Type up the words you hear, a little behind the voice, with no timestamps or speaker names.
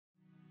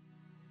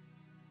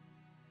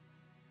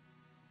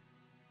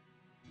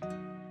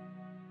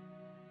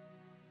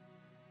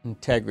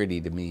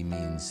Integrity to me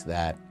means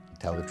that you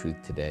tell the truth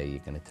today, you're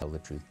going to tell the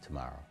truth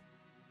tomorrow.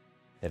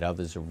 That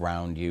others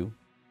around you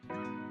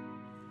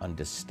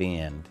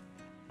understand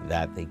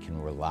that they can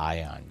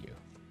rely on you.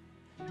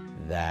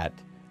 That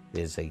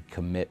there's a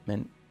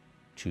commitment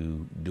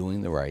to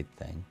doing the right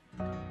thing.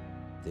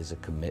 There's a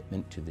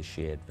commitment to the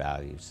shared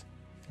values.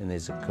 And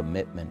there's a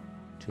commitment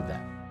to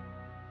them.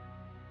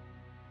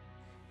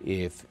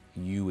 If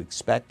you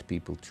expect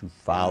people to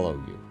follow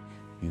you,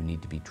 you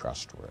need to be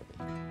trustworthy.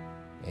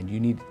 And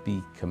you need to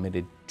be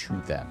committed to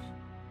them.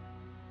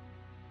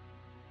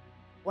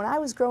 When I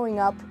was growing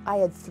up, I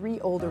had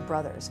 3 older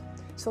brothers.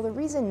 So the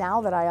reason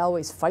now that I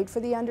always fight for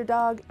the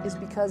underdog is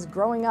because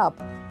growing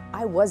up,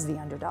 I was the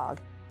underdog.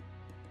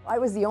 I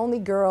was the only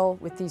girl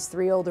with these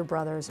 3 older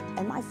brothers,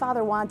 and my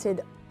father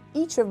wanted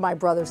each of my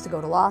brothers to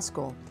go to law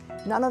school.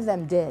 None of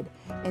them did.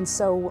 And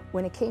so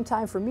when it came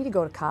time for me to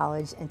go to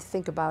college and to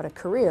think about a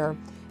career,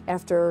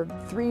 after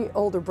 3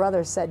 older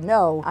brothers said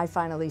no, I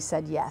finally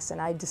said yes, and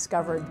I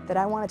discovered that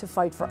I wanted to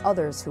fight for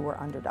others who were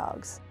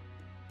underdogs.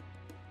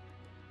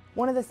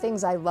 One of the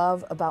things I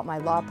love about my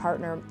law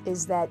partner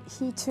is that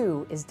he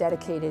too is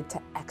dedicated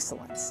to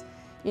excellence.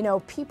 You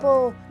know,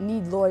 people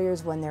need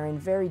lawyers when they're in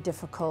very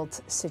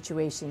difficult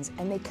situations,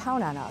 and they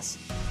count on us.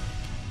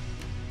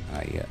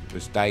 I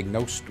was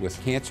diagnosed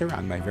with cancer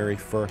on my very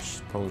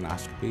first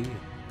colonoscopy.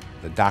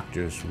 The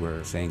doctors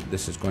were saying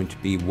this is going to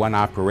be one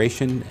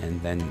operation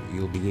and then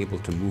you'll be able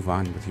to move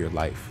on with your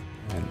life.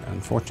 And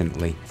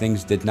unfortunately,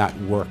 things did not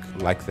work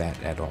like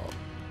that at all.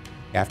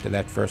 After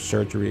that first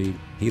surgery,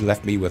 he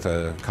left me with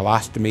a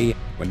colostomy,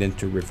 went in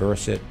to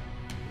reverse it,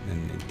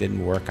 and it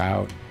didn't work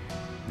out.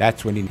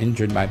 That's when he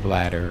injured my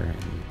bladder and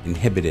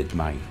inhibited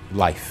my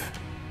life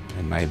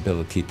and my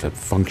ability to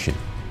function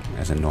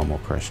as a normal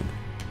person.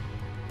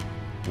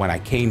 When I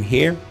came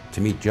here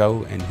to meet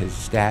Joe and his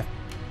staff,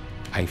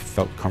 I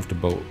felt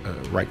comfortable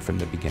right from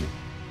the beginning.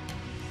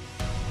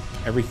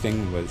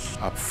 Everything was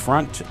up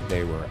front,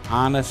 they were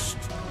honest,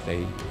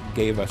 they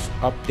gave us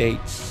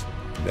updates.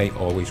 They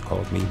always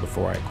called me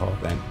before I called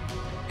them,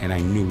 and I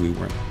knew we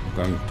weren't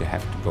going to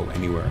have to go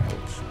anywhere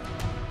else.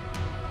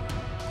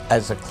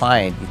 As a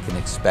client, you can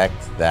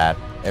expect that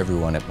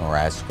everyone at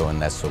Marasco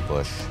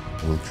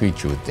Nesselbush will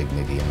treat you with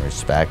dignity and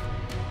respect.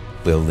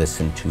 We'll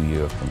listen to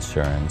your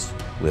concerns,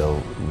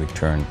 we'll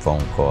return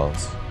phone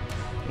calls,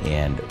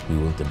 and we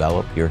will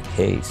develop your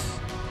case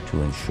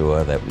to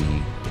ensure that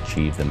we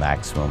achieve the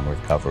maximum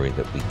recovery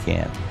that we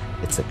can.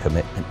 It's a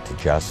commitment to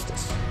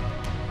justice.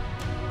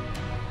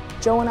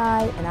 Joe and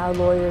I and our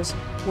lawyers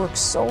work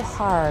so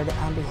hard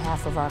on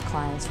behalf of our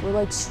clients. We're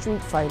like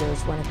street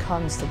fighters when it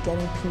comes to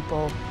getting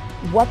people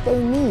what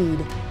they need,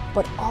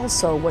 but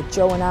also what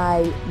Joe and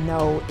I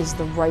know is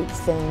the right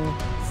thing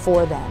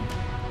for them.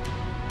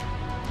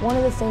 One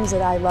of the things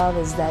that I love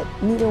is that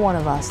neither one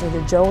of us,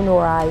 neither Joe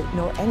nor I,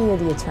 nor any of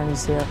the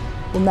attorneys here,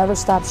 will never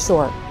stop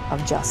short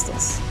of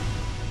justice.